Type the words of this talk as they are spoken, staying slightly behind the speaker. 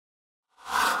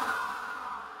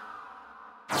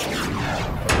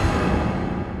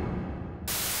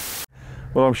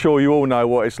Well, I'm sure you all know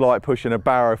what it's like pushing a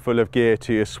barrow full of gear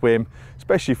to your swim,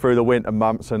 especially through the winter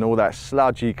months and all that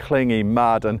sludgy, clingy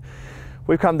mud. And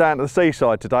we've come down to the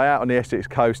seaside today, out on the Essex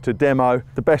coast, to demo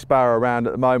the best barrow around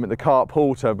at the moment, the Cart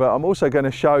Porter. But I'm also going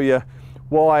to show you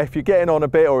why, if you're getting on a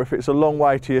bit or if it's a long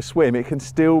way to your swim, it can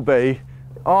still be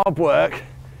hard work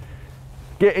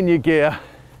getting your gear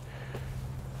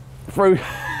through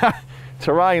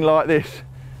terrain like this.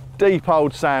 Deep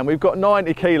old sand. We've got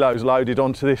 90 kilos loaded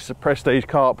onto this Prestige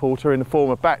Cart Porter in the form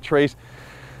of batteries.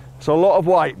 It's a lot of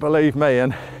weight, believe me,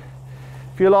 and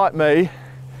if you're like me,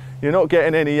 you're not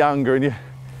getting any younger and you're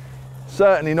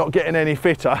certainly not getting any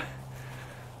fitter,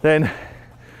 then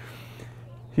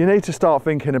you need to start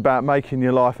thinking about making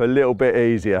your life a little bit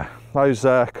easier. Those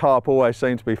carp always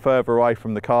seem to be further away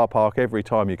from the car park every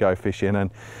time you go fishing, and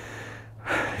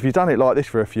if you've done it like this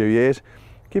for a few years,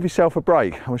 give yourself a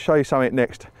break. I'm going to show you something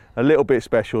next a little bit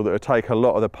special that will take a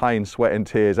lot of the pain, sweat and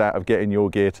tears out of getting your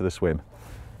gear to the swim.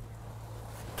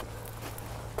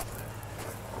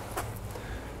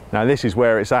 Now this is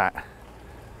where it's at.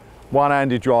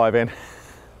 One-handed driving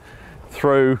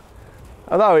through,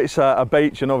 although it's a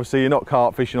beach and obviously you're not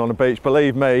carp fishing on a beach,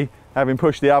 believe me, having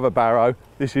pushed the other barrow,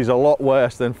 this is a lot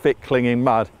worse than thick clinging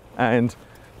mud, and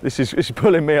this is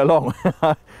pulling me along.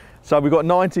 So we've got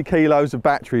 90 kilos of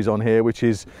batteries on here, which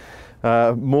is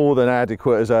more than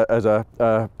adequate as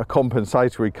a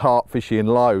compensatory carp fishing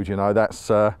load. You know, that's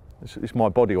it's my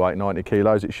body weight, 90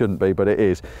 kilos. It shouldn't be, but it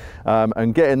is.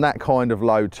 And getting that kind of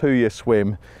load to your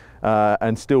swim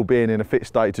and still being in a fit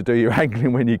state to do your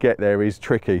angling when you get there is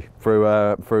tricky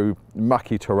through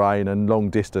mucky terrain and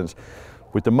long distance.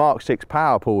 With the MK6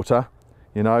 Power Porter,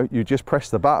 you know, you just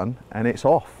press the button and it's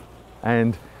off.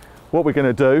 And what we're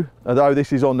going to do, although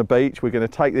this is on the beach, we're going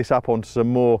to take this up onto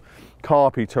some more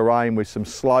carpy terrain with some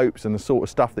slopes and the sort of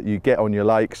stuff that you get on your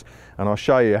lakes, and I'll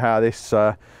show you how this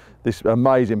this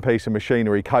amazing piece of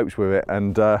machinery copes with it.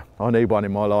 And I need one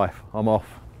in my life. I'm off.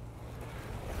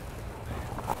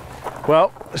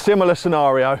 Well, similar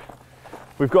scenario.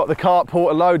 We've got the Cart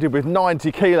Porter loaded with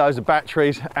 90 kilos of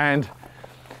batteries, and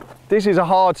this is a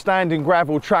hard standing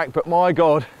gravel track, but my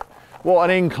God, what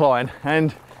an incline.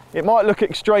 And it might look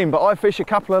extreme, but I fish a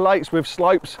couple of lakes with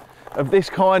slopes of this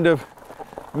kind of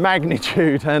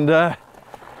magnitude, and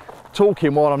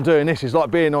talking while I'm doing this is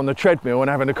like being on the treadmill and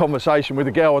having a conversation with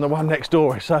the girl on the one next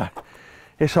door.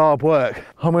 It's hard work.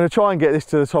 I'm going to try and get this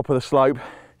to the top of the slope,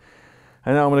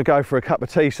 and then I'm going to go for a cup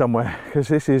of tea somewhere, because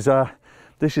this is a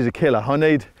killer. I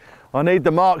need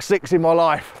the MK6 in my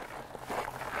life.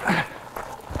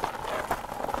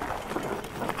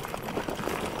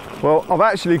 Well, I've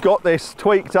actually got this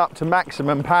tweaked up to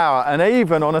maximum power, and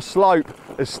even on a slope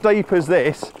as steep as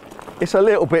this, it's a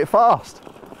little bit fast.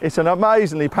 It's an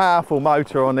amazingly powerful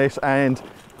motor on this, and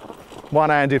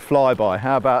one-handed flyby.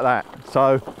 How about that?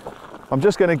 So I'm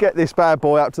just going to get this bad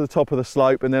boy up to the top of the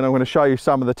slope, and then I'm going to show you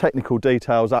some of the technical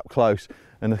details up close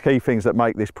and the key things that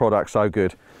make this product so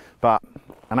good. But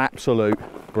an absolute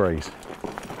breeze.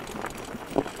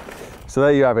 So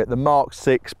there you have it, the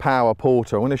MK6 Power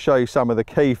Porter. I'm going to show you some of the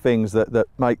key things that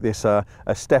make this a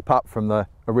step up from the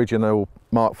original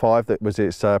Mk5 that was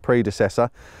its predecessor.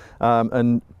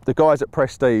 And the guys at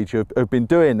Prestige have been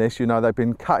doing this, you know, they've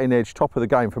been cutting edge, top of the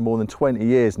game for more than 20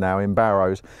 years now in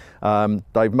barrows.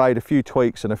 They've made a few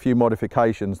tweaks and a few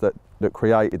modifications that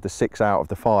created the 6 out of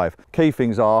the 5. Key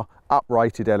things are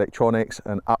uprated electronics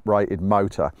and uprated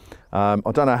motor. I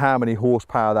don't know how many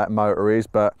horsepower that motor is,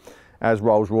 but as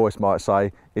Rolls-Royce might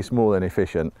say, it's more than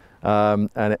efficient. And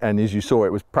as you saw,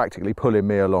 it was practically pulling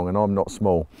me along, and I'm not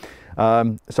small.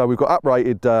 So we've got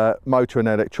uprated motor and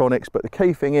electronics, but the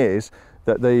key thing is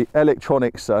that the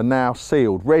electronics are now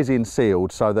sealed, resin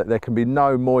sealed, so that there can be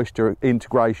no moisture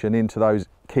integration into those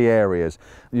key areas.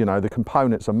 You know, the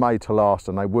components are made to last,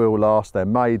 and they will last. They're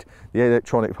made, the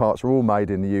electronic parts are all made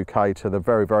in the UK to the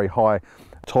very, very high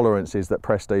tolerances that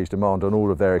Prestige demand on all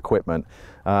of their equipment.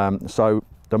 So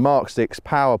the MK6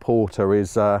 Power Porter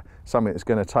is something that's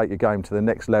going to take your game to the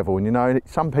next level. And you know,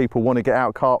 some people want to get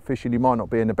out carp fishing, you might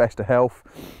not be in the best of health.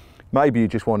 Maybe you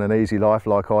just want an easy life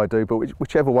like I do, but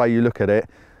whichever way you look at it,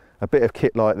 a bit of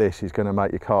kit like this is going to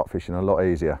make your carp fishing a lot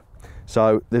easier.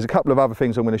 So there's a couple of other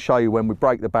things I'm going to show you when we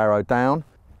break the barrow down,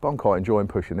 but I'm quite enjoying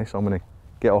pushing this. I'm going to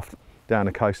get off down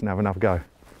the coast and have another go.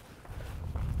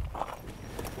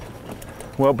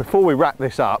 Well, before we wrap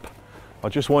this up, I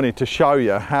just wanted to show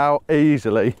you how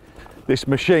easily this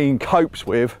machine copes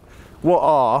with what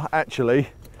are actually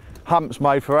humps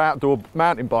made for outdoor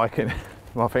mountain biking.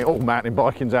 Well, I think all mountain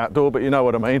biking's outdoor, but you know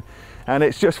what I mean. And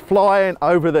it's just flying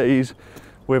over these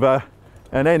with an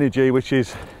energy which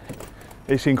is,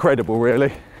 it's incredible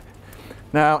really.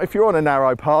 Now, if you're on a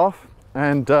narrow path,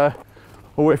 and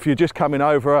or if you're just coming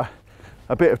over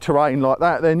a bit of terrain like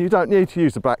that, then you don't need to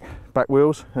use the back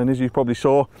wheels. And as you probably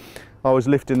saw, I was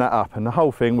lifting that up and the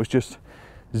whole thing was just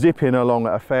zipping along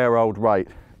at a fair old rate.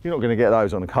 You're not going to get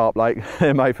those on a carp lake.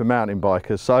 They're made for mountain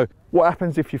bikers. So what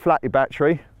happens if you flat your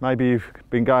battery? Maybe you've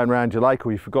been going around your lake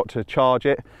or you forgot to charge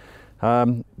it.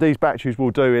 These batteries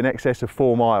will do in excess of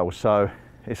 4 miles, so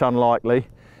it's unlikely.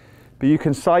 But you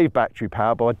can save battery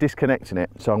power by disconnecting it.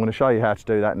 So I'm going to show you how to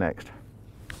do that next.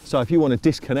 So if you want to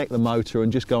disconnect the motor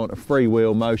and just go on a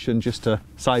freewheel motion just to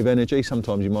save energy,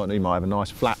 sometimes you might have a nice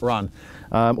flat run.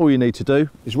 All you need to do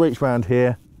is reach around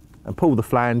here and pull the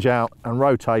flange out and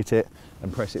rotate it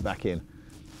and press it back in.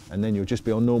 And then you'll just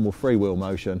be on normal freewheel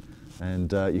motion,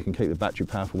 and you can keep the battery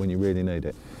powerful when you really need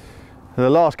it. The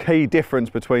last key difference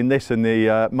between this and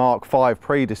the Mark V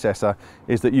predecessor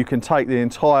is that you can take the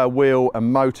entire wheel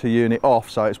and motor unit off,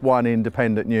 so it's one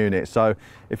independent unit. So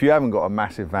if you haven't got a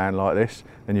massive van like this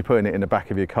and you're putting it in the back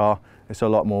of your car, it's a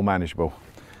lot more manageable.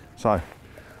 So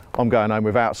I'm going home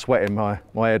without sweating my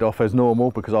head off as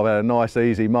normal, because I've had a nice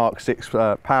easy Mark 6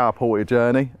 power porter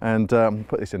journey, and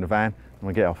put this in the van and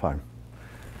we get off home.